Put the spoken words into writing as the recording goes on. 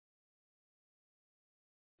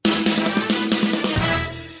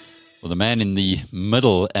the man in the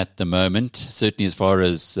middle at the moment, certainly as far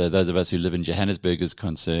as those of us who live in Johannesburg is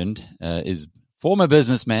concerned, is former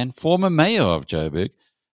businessman, former mayor of Joburg,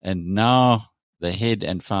 and now the head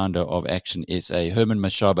and founder of Action SA, Herman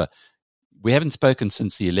Mashaba. We haven't spoken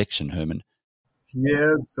since the election, Herman.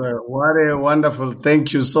 Yes, what a wonderful.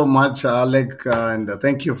 Thank you so much, Alec, and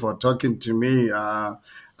thank you for talking to me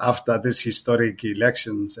after these historic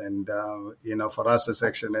elections. And, for us as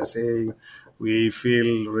Action SA, we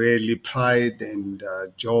feel really pride and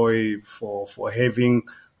joy for having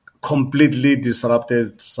completely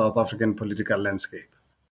disrupted South African political landscape.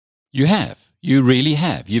 You have. You really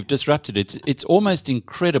have. You've disrupted it. It's almost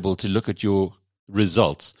incredible to look at your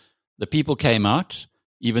results. The people came out,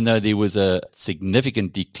 even though there was a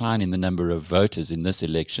significant decline in the number of voters in this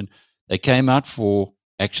election. They came out for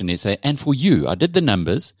Action SA and for you. I did the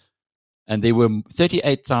numbers, and there were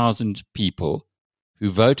 38,000 people who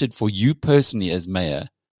voted for you personally as mayor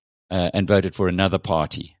and voted for another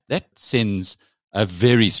party. That sends a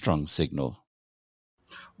very strong signal.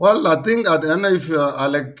 Well, I don't know if,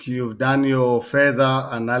 Alec, you've done your further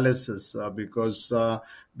analysis because of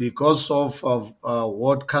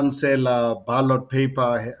ward councillor ballot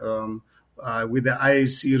paper with the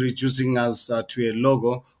IEC reducing us to a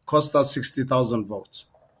logo cost us 60,000 votes.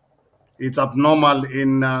 It's abnormal.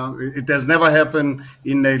 It has never happened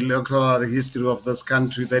in the electoral history of this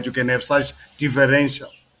country that you can have such differential.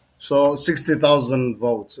 So 60,000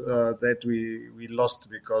 votes that we lost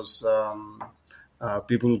because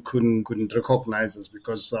people couldn't recognize us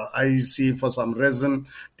because IEC, for some reason,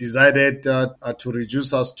 decided to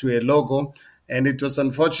reduce us to a logo. And it was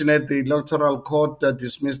unfortunate the Electoral Court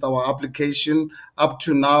dismissed our application. Up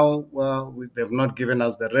to now, they've not given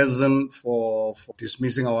us the reason for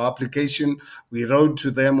dismissing our application. We wrote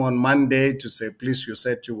to them on Monday to say, please, you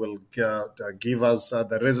said you will give us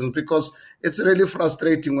the reasons, because it's really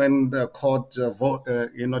frustrating when the court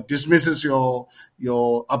dismisses your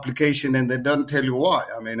application and they don't tell you why.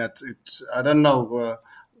 I mean, I don't know.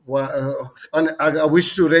 I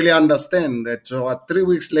wish to really understand that 3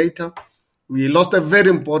 weeks later, we lost a very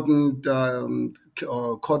important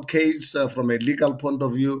court case from a legal point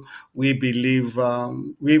of view. We believe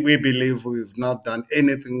we've not done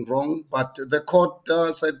anything wrong, but the court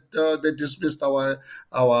said they dismissed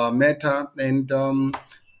our matter, and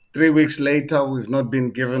 3 weeks later, we've not been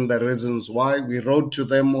given the reasons why. We wrote to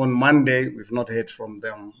them on Monday. We've not heard from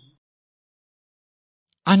them.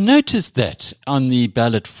 I noticed that on the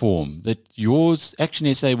ballot form that yours,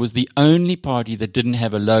 Action SA, was the only party that didn't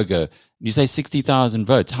have a logo. You say 60,000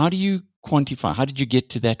 votes. How do you quantify? How did you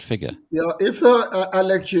get to that figure? Yeah, if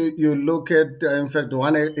Alec, you look at, in fact,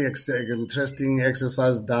 one interesting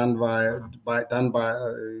exercise done by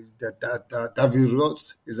Davy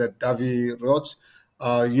Roth, is that Davy Roth?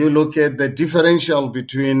 You look at the differential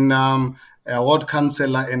between a ward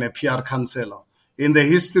councillor and a PR councillor. In the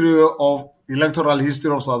electoral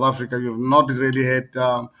history of South Africa, you've not really had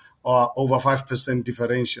over 5%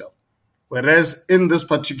 differential. Whereas in this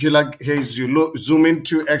particular case, you zoom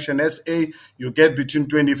into Action SA, you get between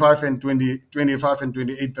 25 and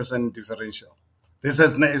 28% differential. It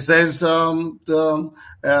says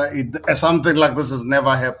something like this has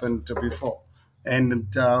never happened before. And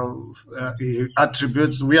we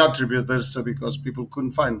attribute this because people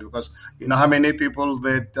couldn't find, because you know how many people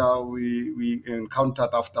that we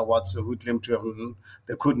encountered afterwards who claimed to have,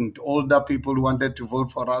 they couldn't. Older people who wanted to vote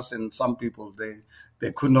for us, and some people they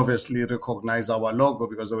couldn't obviously recognize our logo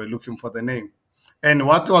because they were looking for the name. And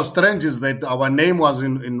what was strange is that our name was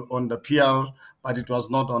on the PR, but it was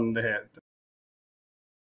not on the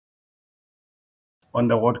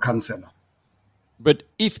ward councillor. But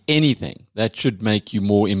if anything, that should make you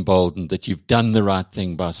more emboldened that you've done the right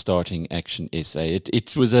thing by starting Action SA.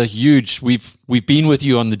 It was a huge. We've been with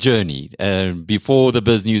you on the journey before the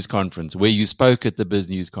BizNews conference, where you spoke at the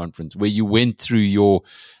BizNews conference, where you went through your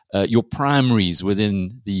primaries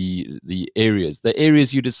within the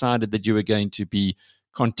areas you decided that you were going to be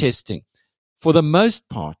contesting. For the most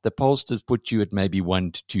part, the pollsters put you at maybe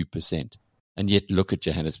 1 to 2%. And yet, look at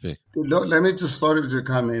Johannesburg. Let me just, sorry to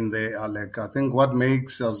come in there, Alec. I think what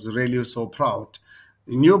makes us really so proud,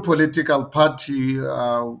 a new political party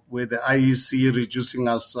with the IEC reducing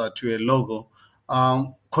us to a logo,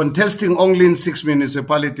 contesting only in 6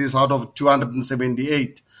 municipalities out of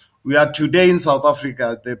 278. We are today in South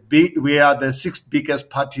Africa, we are the 6th biggest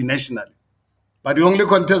party nationally, but we only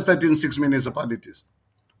contested in 6 municipalities.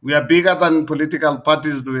 We are bigger than political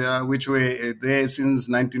parties which were there since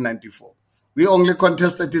 1994. We only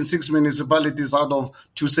contested in 6 municipalities out of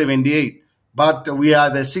 278, but we are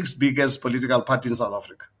the 6th biggest political party in South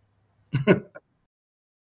Africa.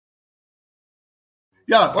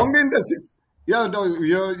 Yeah, only in the six. Yeah, no,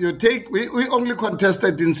 you take. We only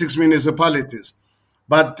contested in six municipalities,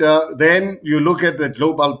 but then you look at the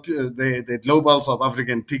global South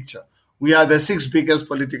African picture. We are the sixth biggest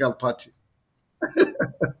political party.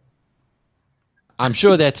 I'm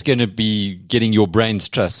sure that's going to be getting your brain's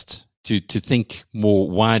trust to think more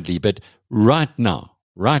widely. But right now,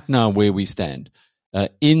 where we stand,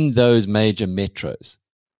 in those major metros,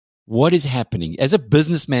 what is happening as a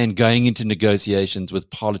businessman going into negotiations with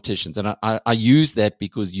politicians? And I use that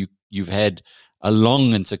because you've had a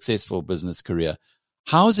long and successful business career.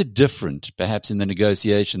 How is it different, perhaps, in the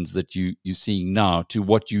negotiations that you're seeing now to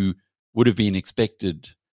what you would have been expected,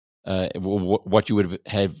 what you would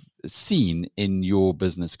have seen in your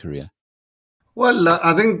business career? Well,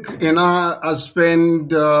 I think I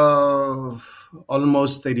spent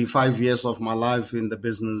almost 35 years of my life in the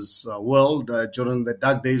business world during the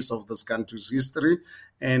dark days of this country's history,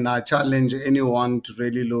 and I challenge anyone to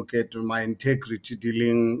really look at my integrity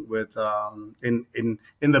dealing with in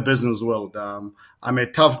the business world. I'm a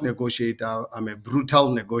tough negotiator. I'm a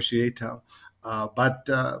brutal negotiator. But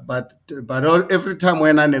every time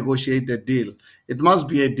when I negotiate a deal, it must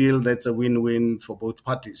be a deal that's a win-win for both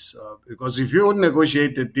parties. Because if you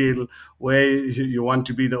negotiate a deal where you want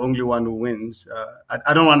to be the only one who wins,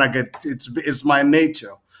 I don't want to get. It's my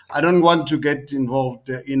nature. I don't want to get involved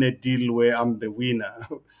in a deal where I'm the winner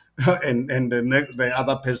and the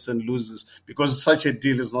other person loses, because such a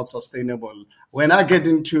deal is not sustainable. When I get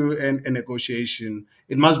into a negotiation,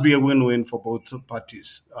 it must be a win-win for both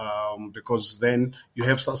parties, because then you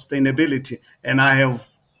have sustainability. And I have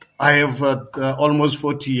almost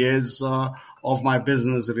 40 years of my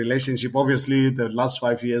business relationship. Obviously, the last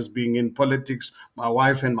 5 years being in politics, my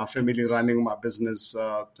wife and my family running my business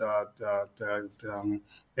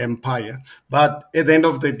empire. But at the end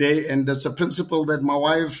of the day, and that's a principle that my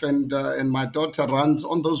wife and my daughter runs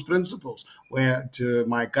on, those principles, where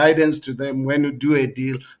my guidance to them: when you do a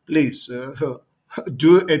deal, please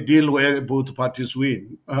do a deal where both parties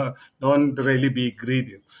win. Don't really be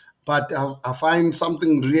greedy. But I find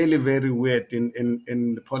something really very weird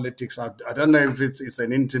in politics. I don't know if it's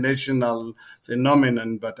an international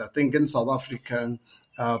phenomenon, but I think in South Africa,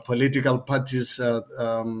 political parties are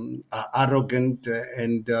arrogant,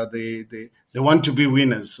 and they want to be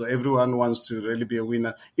winners. So everyone wants to really be a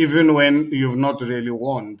winner, even when you've not really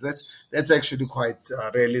won. That's actually quite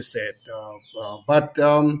really sad. But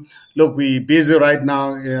look, we're busy right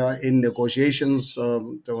now in negotiations,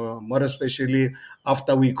 more especially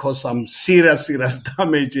after we caused some serious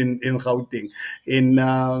damage in Gauteng, in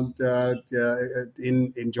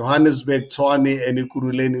Johannesburg, Tshwane, and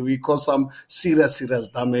Ekurhuleni. We caused some serious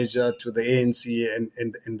damage to the ANC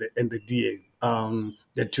and the DA,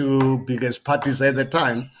 the two biggest parties at the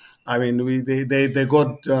time. I mean, they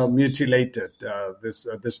got mutilated,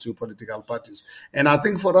 these two political parties. And I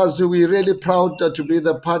think for us, we're really proud to be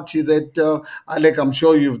the party that, Alec, I'm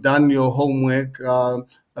sure you've done your homework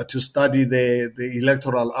to study the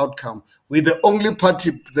electoral outcome. We're the only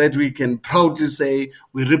party that we can proudly say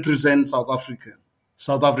we represent South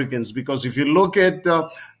Africans, because if you look at the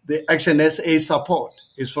ActionSA support,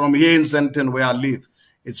 it's from here in Sandton where I live.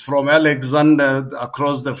 It's from Alexander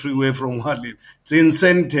across the freeway from where I live. It's in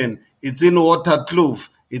Sandton. It's in Waterkloof.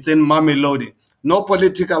 It's in Mamelodi. No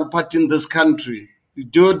political party in this country.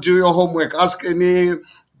 Do your homework. Ask any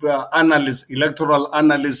analyst, electoral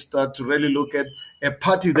analyst, to really look at a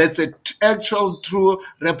party that's an actual, true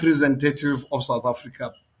representative of South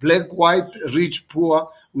Africa. Black, white, rich, poor.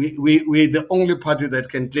 We're the only party that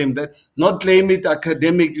can claim that. Not claim it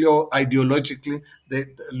academically or ideologically. They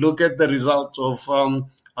look at the results of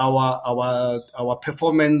our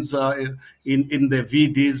performance in the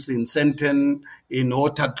VDs in Sandton, in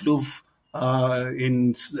Waterkloof,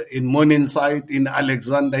 in Morningside, in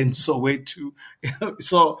Alexander, in Soweto.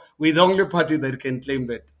 So we're the only party that can claim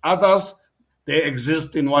that. Others, they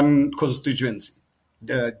exist in one constituency.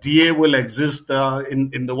 The DA will exist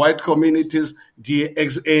in the white communities.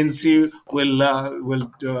 ANC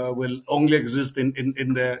will only exist in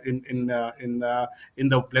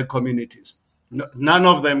the black communities. None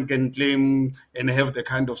of them can claim and have the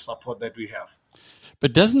kind of support that we have.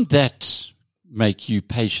 But doesn't that make you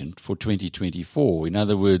patient for 2024? In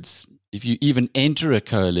other words, if you even enter a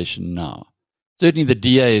coalition now, certainly the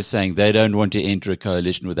DA is saying they don't want to enter a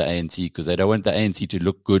coalition with the ANC because they don't want the ANC to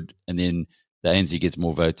look good and then the ANC gets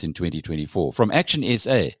more votes in 2024. From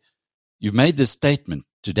ActionSA, you've made this statement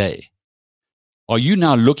today. Are you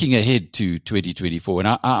now looking ahead to 2024? And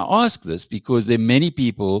I ask this because there are many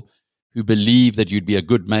people who believe that you'd be a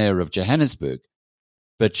good mayor of Johannesburg.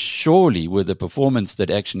 But surely with the performance that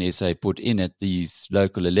ActionSA put in at these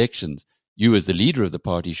local elections, you as the leader of the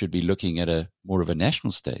party should be looking at a more of a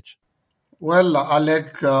national stage. Well,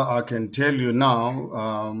 Alec, I can tell you now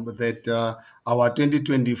that our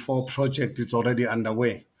 2024 project is already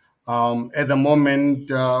underway. At the moment,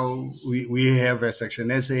 we have a Section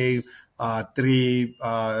SA, three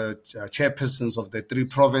chairpersons of the three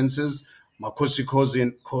provinces, Makosi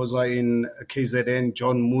Koza in KZN,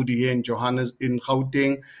 John Moody here in Johannes in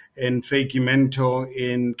Gauteng, and Feki Mento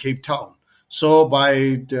in Cape Town. So by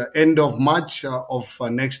the end of March of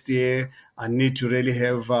next year, I need to really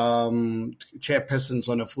have chairpersons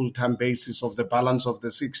on a full-time basis of the balance of the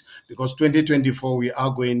six, because 2024 we are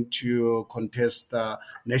going to contest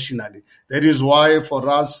nationally. That is why for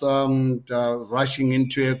us rushing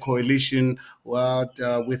into a coalition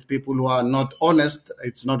with people who are not honest,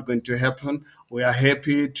 it's not going to happen. We are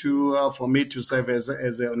happy for me to serve as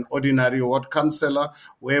an ordinary ward councillor,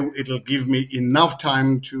 where it'll give me enough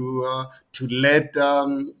time to lead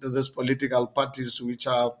these political parties, which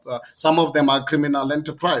are some of them are criminal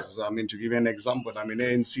enterprises. I mean, to give you an example, I mean,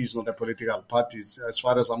 ANC is not a political party. As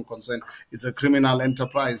far as I'm concerned, it's a criminal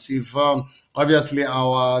enterprise. If obviously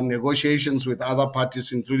our negotiations with other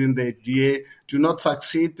parties, including the DA, do not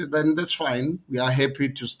succeed, then that's fine. We are happy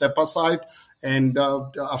to step aside and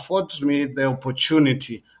affords me the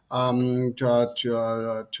opportunity to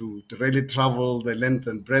really travel the length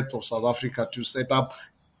and breadth of South Africa to set up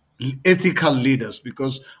ethical leaders,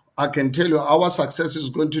 because I can tell you our success is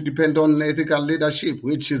going to depend on ethical leadership,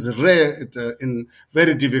 which is rare and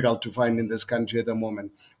very difficult to find in this country at the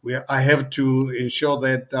moment. I have to ensure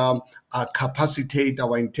that I capacitate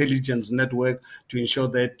our intelligence network to ensure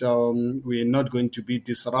that we're not going to be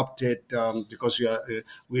disrupted because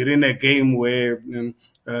we're in a game where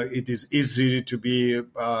it is easy to be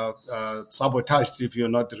sabotaged if you're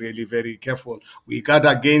not really very careful. We guard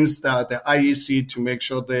against the IEC to make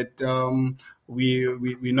sure that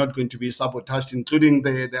we're not going to be sabotaged, including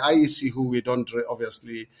the IEC, who we don't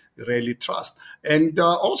obviously really trust. And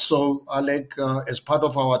also, Alec, as part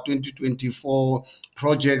of our 2024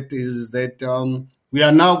 project, is that we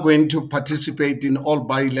are now going to participate in all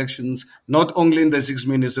by-elections, not only in the 6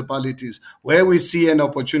 municipalities, where we see an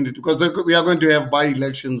opportunity, because we are going to have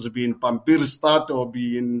by-elections be in Pampierstad or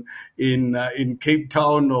be in Cape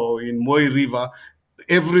Town or in Mooi River.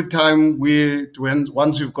 Every time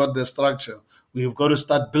once we've got the structure, we've got to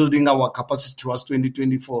start building our capacity towards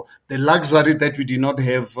 2024. The luxury that we did not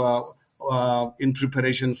have in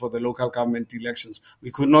preparation for the local government elections.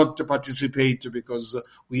 We could not participate because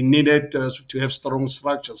we needed to have strong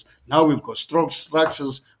structures. Now we've got strong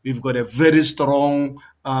structures. We've got a very strong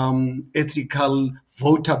ethical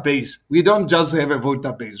voter base. We don't just have a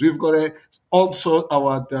voter base. We've got also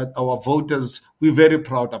our voters. We're very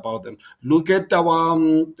proud about them. Look at our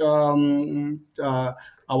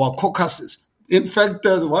caucuses. In fact,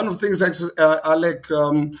 one of the things, Alec,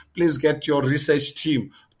 please get your research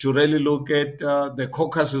team to really look at the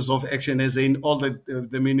caucuses of ActionSA in all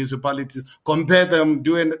the municipalities, compare them,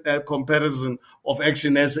 do a comparison of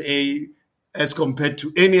ActionSA as compared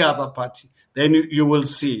to any other party. Then you will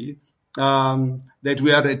see that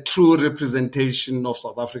we are a true representation of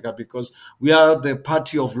South Africa, because we are the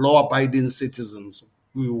party of law-abiding citizens.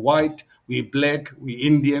 We're white, we're black, we're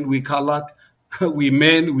Indian, we're colored, we're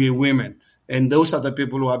men, we're women. And those are the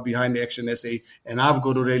people who are behind ActionSA. And I've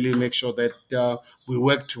got to really make sure that we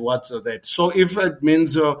work towards that. So if it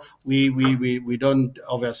means we don't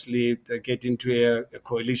obviously get into a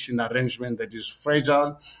coalition arrangement that is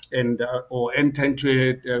fragile and or enter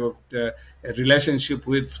into a relationship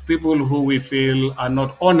with people who we feel are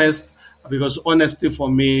not honest, because honesty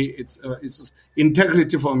for me, it's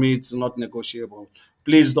integrity for me, it's not negotiable.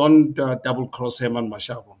 Please don't double cross Herman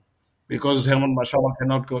Mashaba, because Herman Mashaba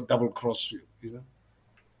cannot go double cross you.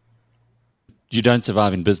 You don't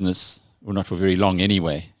survive in business, or not for very long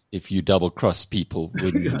anyway, if you double cross people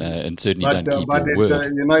and certainly don't keep your word.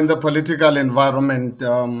 In the political environment,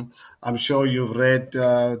 I'm sure you've read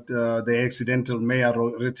the Accidental Mayor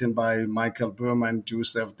written by Michael Berman, who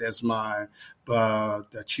served as my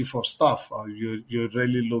the chief of staff. You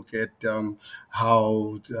really look at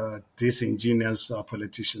how disingenuous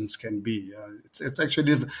politicians can be. It's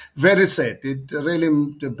actually very sad. It really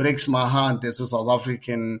breaks my heart as a South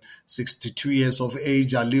African, 62 years of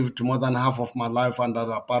age. I lived more than half of my life under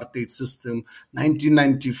the apartheid system.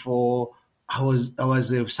 1994, I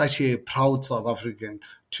was such a proud South African.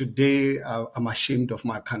 Today, I'm ashamed of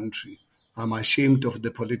my country. I'm ashamed of the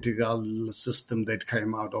political system that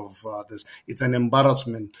came out of this. It's an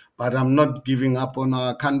embarrassment, but I'm not giving up on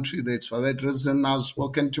our country. That's for that reason I've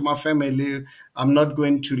spoken to my family. I'm not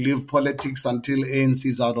going to leave politics until ANC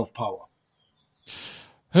is out of power.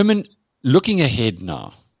 Herman, looking ahead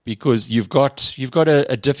now, because you've got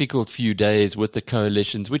a difficult few days with the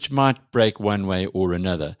coalitions, which might break one way or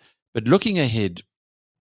another. But looking ahead,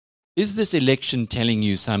 is this election telling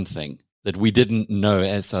you something that we didn't know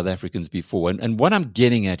as South Africans before? And what I'm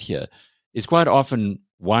getting at here is quite often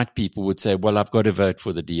white people would say, well, I've got to vote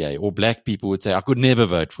for the DA, or black people would say, I could never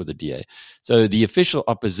vote for the DA. So the official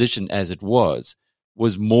opposition, as it was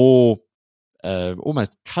more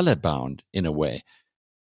almost color-bound in a way.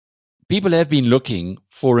 People have been looking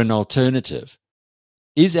for an alternative.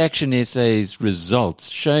 Is ActionSA's results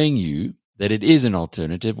showing you that it is an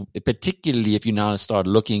alternative, particularly if you now start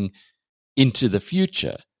looking into the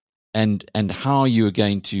future and how you are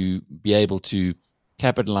going to be able to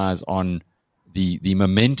capitalize on the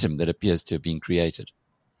momentum that appears to have been created?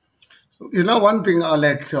 One thing,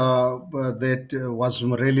 Alec, that was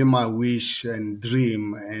really my wish and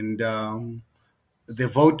dream, and the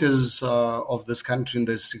voters of this country in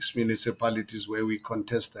the 6 municipalities where we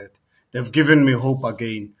contested, they've given me hope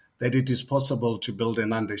again that it is possible to build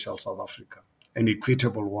an unracial South Africa, an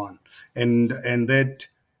equitable one, and that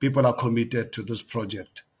people are committed to this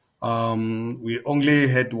project. We only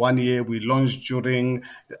had 1 year. We launched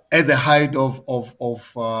at the height of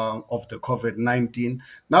the COVID-19.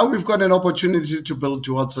 Now we've got an opportunity to build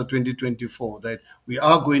towards 2024 that we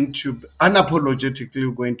are going to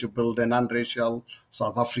unapologetically going to build an unracial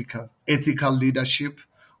South Africa, ethical leadership.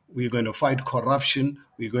 We're going to fight corruption.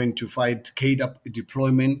 We're going to fight CADA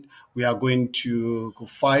deployment. We are going to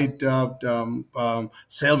fight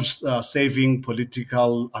self-saving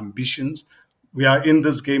political ambitions. We are in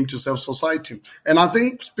this game to serve society. And I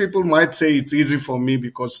think people might say it's easy for me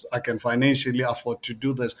because I can financially afford to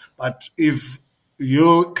do this. But if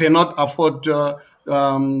you cannot afford to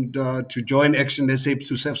join ActionSA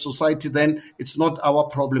to serve society, then it's not our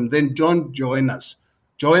problem. Then don't join us.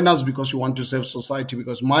 Join us because you want to serve society.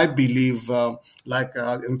 Because my belief,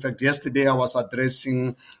 in fact, yesterday I was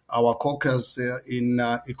addressing our caucus in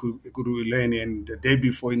Ekurhuleni and the day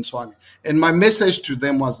before in Tshwane. And my message to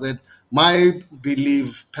them was that my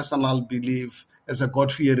belief, personal belief, as a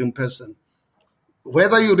God-fearing person,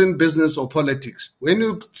 whether you're in business or politics, when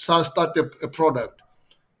you start a product,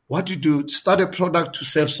 what you do, start a product to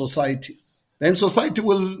serve society. Then society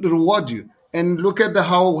will reward you. And look at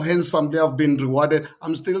how handsomely I've been rewarded.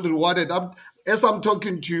 I'm still rewarded. As I'm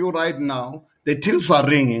talking to you right now, the tills are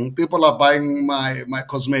ringing. People are buying my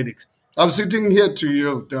cosmetics. I'm sitting here to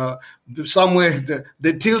you somewhere.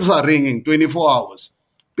 The tills are ringing 24 hours.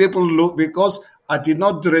 People look, because I did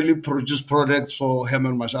not really produce products for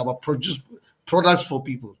Herman Mashaba, produce products for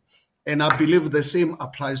people. And I believe the same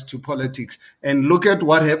applies to politics. And look at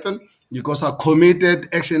what happened, because I committed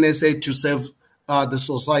ActionSA to serve the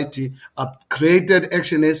society. I created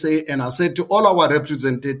ActionSA, and I said to all our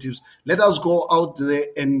representatives, let us go out there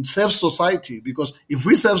and serve society, because if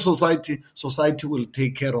we serve society, society will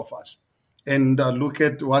take care of us. And look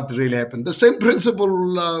at what really happened. The same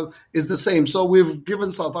principle is the same. So we've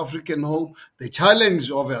given South African hope. The challenge,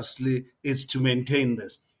 obviously, is to maintain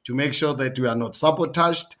this, to make sure that we are not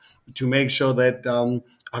sabotaged, to make sure that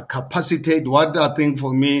I capacitate. What I think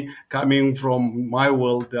for me, coming from my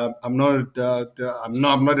world, I'm not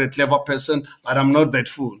a clever person, but I'm not that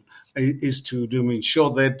fool. Is to ensure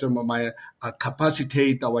that I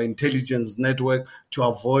capacitate our intelligence network to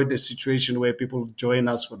avoid a situation where people join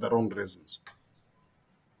us for the wrong reasons.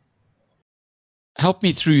 Help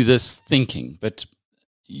me through this thinking, but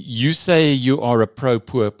you say you are a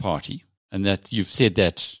pro-poor party, and that you've said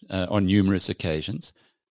that on numerous occasions.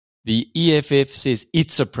 The EFF says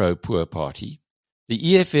it's a pro-poor party.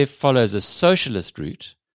 The EFF follows a socialist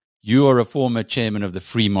route. You are a former chairman of the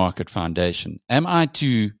Free Market Foundation. Am I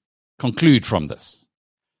to conclude from this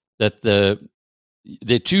that there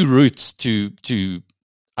are two routes to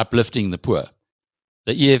uplifting the poor: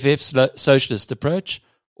 the EFF socialist approach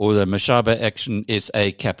or the Mashaba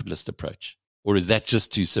ActionSA capitalist approach? Or is that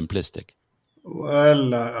just too simplistic?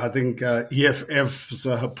 Well, I think EFF's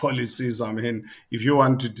policies, if you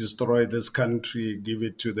want to destroy this country, give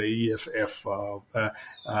it to the EFF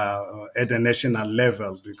at the national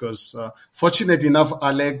level. Because fortunate enough,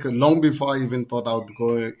 Alec, long before I even thought I would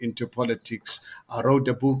go into politics, I wrote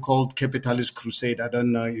a book called Capitalist Crusade. I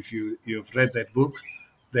don't know if you've read that book.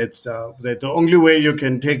 That's that the only way you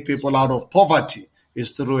can take people out of poverty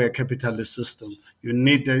is through a capitalist system. You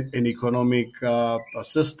need an economic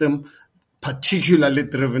system particularly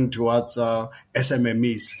driven towards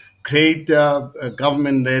SMMEs. Create a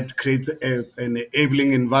government that creates an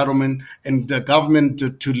enabling environment, and the government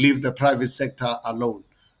to leave the private sector alone.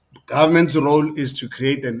 Government's role is to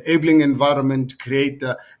create an enabling environment, create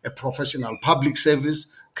a professional public service,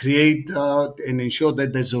 create and ensure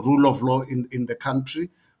that there's a rule of law in the country.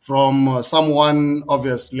 from someone,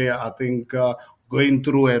 obviously, I think, going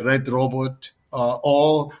through a red robot,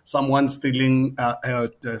 or someone stealing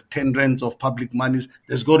 10 rands of public monies.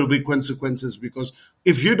 There's got to be consequences, because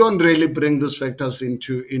if you don't really bring these factors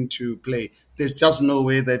into play, there's just no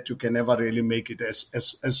way that you can ever really make it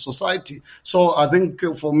as society. So I think,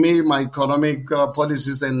 for me, my economic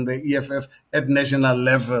policies and the EFF at national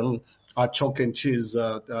level are chalk and cheese.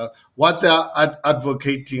 What they are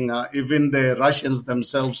advocating, even the Russians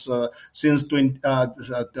themselves, since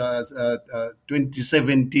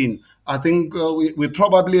 2017, I think we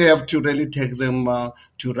probably have to really take them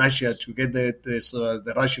to Russia to get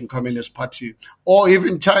the Russian Communist Party, or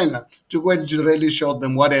even China, to go and to really show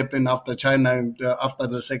them what happened after China, after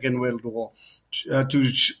the Second World War. To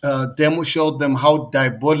show them how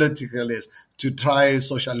diabolical it is to try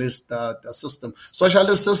socialist system.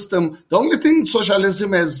 Socialist system, the only thing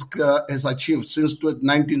socialism has achieved since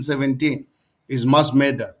 1917 is mass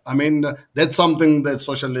murder. I mean, that's something that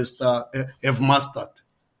socialists have mastered.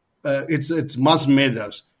 It's mass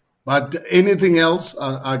murders. But anything else,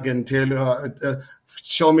 I can tell you,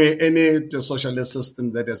 show me any socialist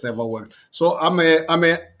system that has ever worked. So I'm an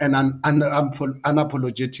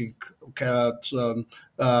unapologetic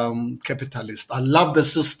capitalist. I love the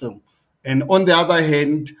system. And on the other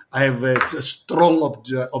hand, I have a strong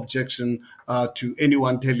objection to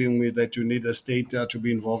anyone telling me that you need a state to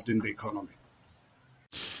be involved in the economy.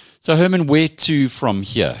 So, Herman, where to from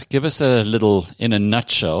here? Give us a little, in a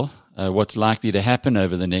nutshell, what's likely to happen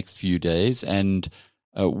over the next few days, and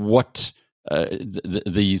what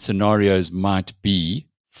the scenarios might be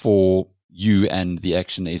for you and the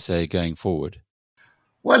ActionSA going forward.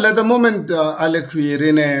 Well, at the moment, Alec, we're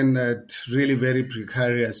in a really very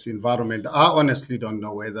precarious environment. I honestly don't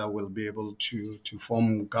know whether we'll be able to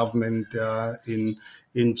form government in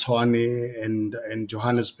Tshwane and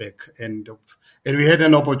Johannesburg. And we had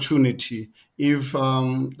an opportunity if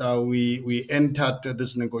we entered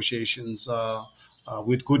these negotiations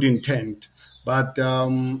with good intent. But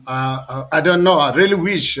I don't know. I really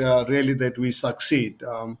wish really that we succeed.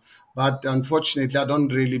 But unfortunately, I don't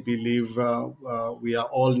really believe we are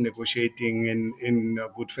all negotiating in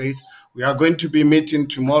good faith. We are going to be meeting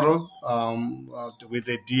tomorrow with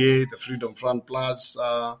the DA, the Freedom Front Plus,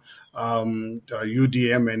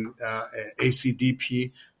 UDM and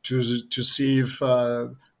ACDP to see if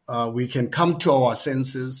we can come to our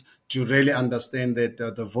senses, to really understand that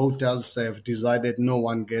the voters have decided no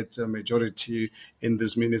one gets a majority in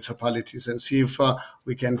these municipalities, and see if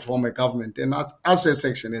we can form a government. And as a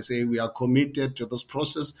ActionSA, we are committed to this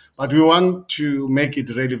process, but we want to make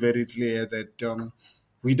it really very clear that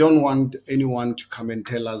we don't want anyone to come and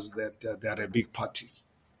tell us that they are a big party.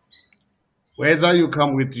 Whether you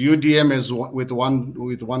come with UDM as with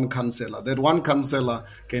one councillor, that one councillor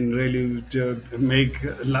can really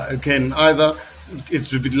can either,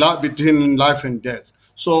 it's between life and death.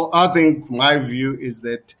 So I think my view is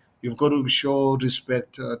that you've got to show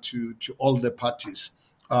respect to all the parties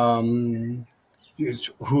who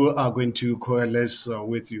are going to coalesce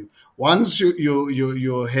with you. Once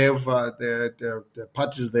you have the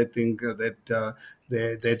parties that think that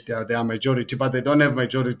they are majority, but they don't have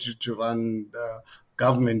majority to run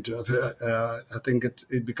government, I think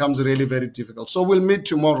it becomes really very difficult. So we'll meet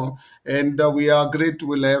tomorrow, and we agreed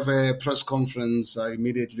we'll have a press conference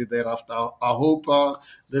immediately thereafter. I hope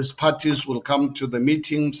these parties will come to the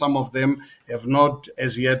meeting. Some of them have not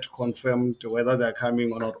as yet confirmed whether they're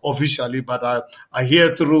coming or not officially, but I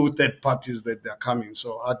hear through third parties that they're coming.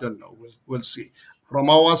 So I don't know. We'll see. From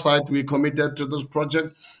our side, we committed to this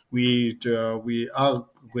project. We are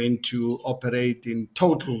going to operate in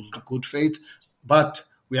total good faith, but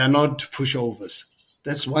we are not pushovers.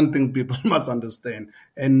 That's one thing people must understand.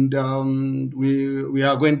 And we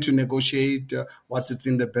are going to negotiate what is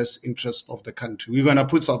in the best interest of the country. We're going to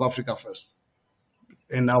put South Africa first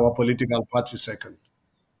and our political party second.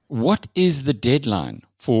 What is the deadline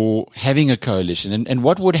for having a coalition? And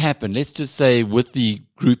what would happen, let's just say, with the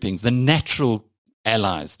groupings, the natural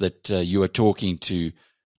allies that you are talking to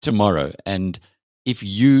tomorrow? And if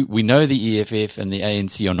we know the EFF and the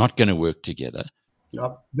ANC are not going to work together.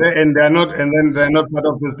 Yep. They're not part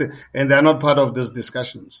of this, and they're not part of these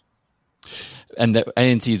discussions. And the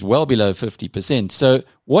ANC is well below 50%. So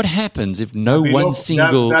what happens if they're below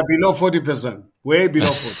 40%, way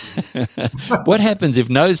below 40%. What happens if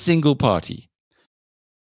no single party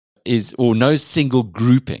or no single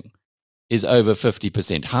grouping is over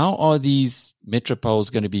 50%? How are these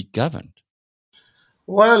metropoles going to be governed?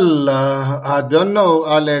 Well, I don't know,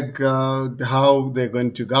 Alec, how they're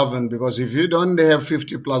going to govern, because if you don't have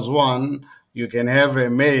 50 plus 1, you can have a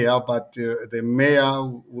mayor, but the mayor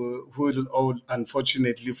will,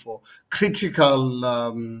 unfortunately, for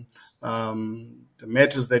critical the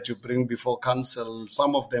matters that you bring before council,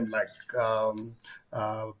 some of them like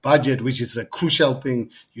budget, which is a crucial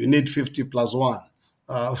thing, you need 50+1.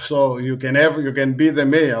 So you can be the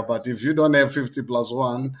mayor, but if you don't have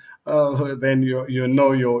 50+1, then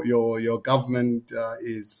your government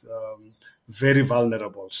is very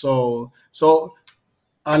vulnerable. So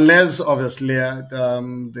unless obviously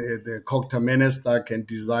the Cocta minister can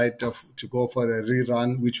decide to go for a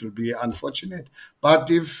rerun, which will be unfortunate.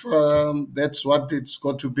 But if that's what it's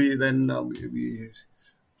got to be, then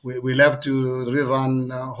we'll have to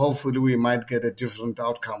rerun. Hopefully, we might get a different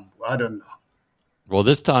outcome. I don't know. Well,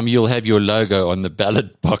 this time you'll have your logo on the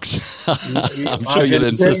ballot box. I'm sure you'll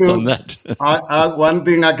insist on that. One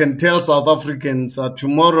thing I can tell South Africans,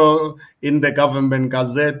 tomorrow in the government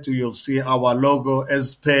gazette, you'll see our logo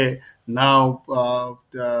as per now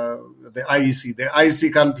the IEC. The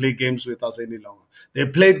IEC can't play games with us any longer. They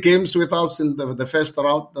played games with us in the first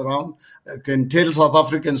round. I can tell South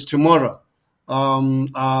Africans tomorrow our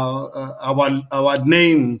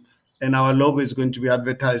name and our logo is going to be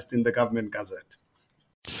advertised in the government gazette.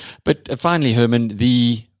 But finally, Herman,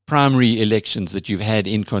 the primary elections that you've had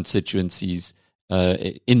in constituencies,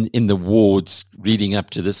 in the wards leading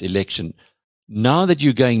up to this election, now that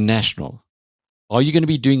you're going national, are you going to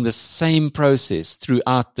be doing the same process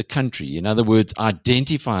throughout the country? In other words,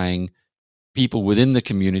 identifying people within the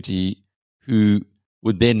community who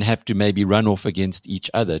would then have to maybe run off against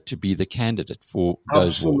each other to be the candidate for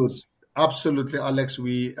those wards? Absolutely, Alex.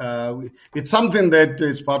 It's something that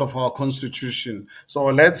is part of our constitution. So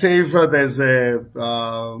let's say if there's a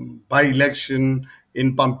by-election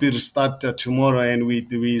in Pampierstad tomorrow and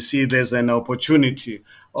we see there's an opportunity,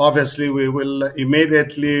 obviously we will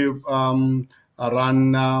immediately run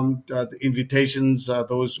the invitations,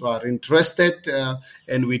 those who are interested,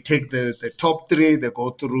 and we take the top three. They go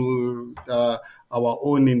through our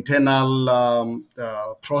own internal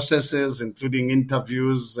processes, including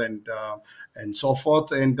interviews and so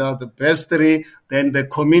forth. And the best three, then the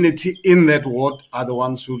community in that ward are the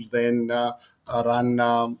ones who then run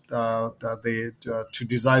to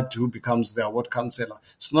decide who becomes their ward councillor.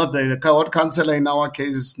 It's not the ward councillor in our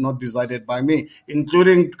case is not decided by me,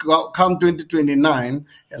 including come 2029.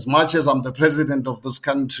 As much as I'm the president of this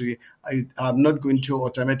country, I'm not going to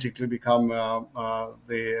automatically become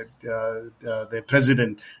the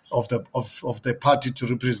president of the party to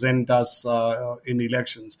represent us in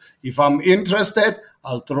elections. If I'm interested,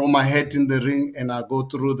 I'll throw my hat in the ring and I'll go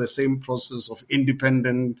through the same process of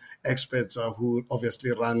independent experts who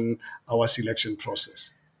obviously run our selection process.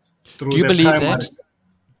 Do you believe that?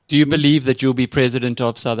 Do you believe that you'll be president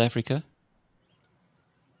of South Africa?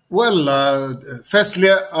 Well, firstly,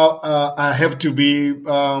 I have to be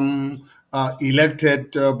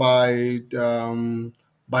elected by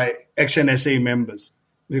ActionSA members.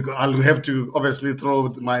 Because I'll have to obviously throw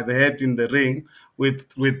the hat in the ring with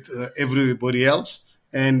everybody else.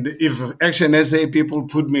 And if ActionSA people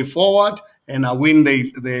put me forward and I win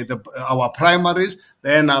our primaries,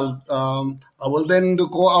 then I will then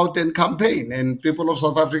go out and campaign. And people of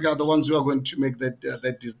South Africa are the ones who are going to make that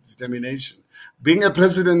determination. Being a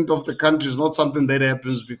president of the country is not something that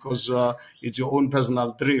happens because it's your own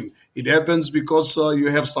personal dream. It happens because you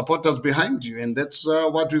have supporters behind you, and that's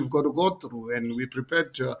what we've got to go through, and we're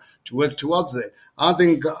prepared to work towards that. I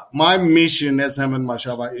think my mission as Herman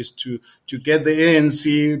Mashaba is to get the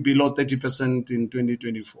ANC below 30% in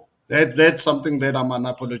 2024. That's something that I'm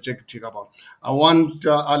unapologetic about. I want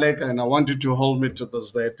Alec, and I want you to hold me to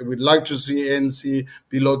this, that we'd like to see ANC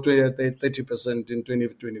below 30% in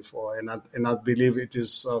 2024, and I believe it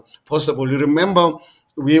is possible. You remember,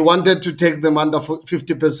 we wanted to take them under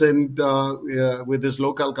 50% with these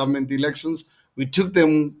local government elections. We took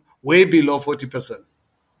them way below 40%.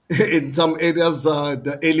 In some areas,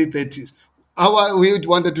 the early 30s. We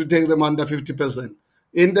wanted to take them under 50%.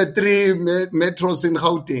 In the three metros in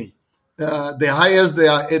Gauteng, the highest they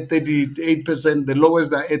are at 38%, the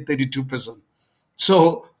lowest they are at 32%.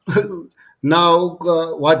 So now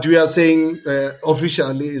what we are saying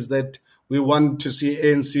officially is that we want to see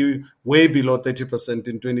ANC way below 30%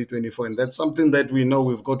 in 2024. And that's something that we know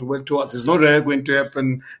we've got to work towards. It's not going to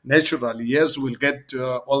happen naturally. Yes, we'll get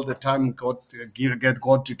all the time get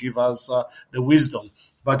God to give us the wisdom.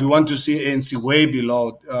 But we want to see ANC way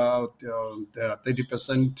below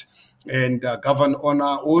 30% and govern on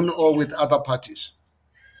our own or with other parties.